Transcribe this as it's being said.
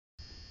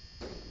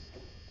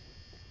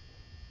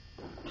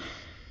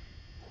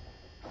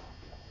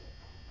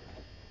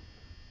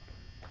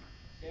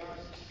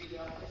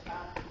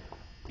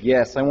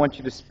Yes, I want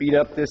you to speed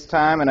up this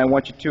time, and I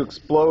want you to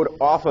explode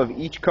off of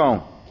each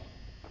cone.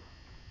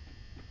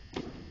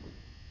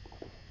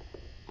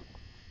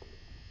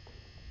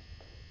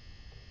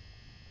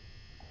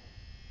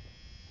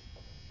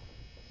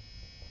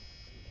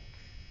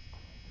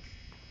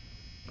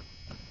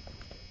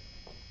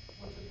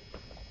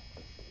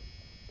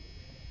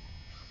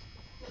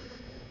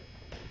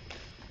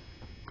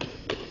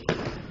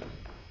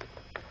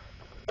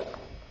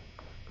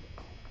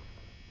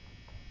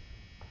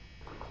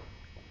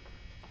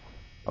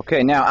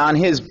 Okay, now on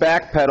his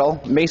back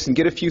pedal, Mason,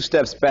 get a few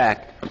steps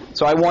back.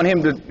 So I want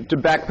him to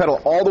back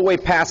pedal all the way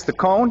past the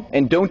cone,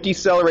 and don't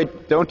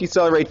decelerate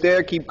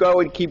there, keep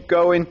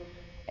going,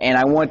 and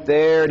I want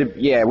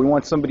we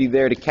want somebody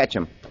there to catch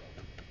him.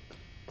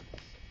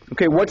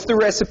 Okay, what's the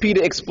recipe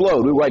to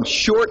explode? We want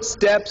short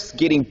steps,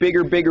 getting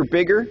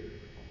bigger,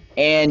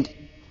 and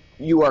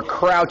you are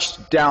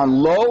crouched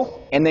down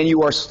low, and then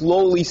you are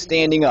slowly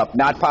standing up,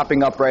 not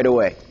popping up right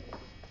away.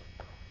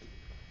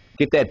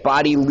 Get that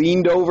body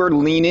leaned over,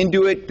 lean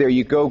into it. There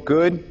you go,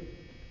 good.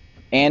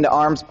 And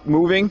arms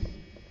moving.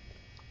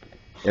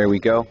 There we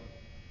go.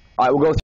 All right, we'll go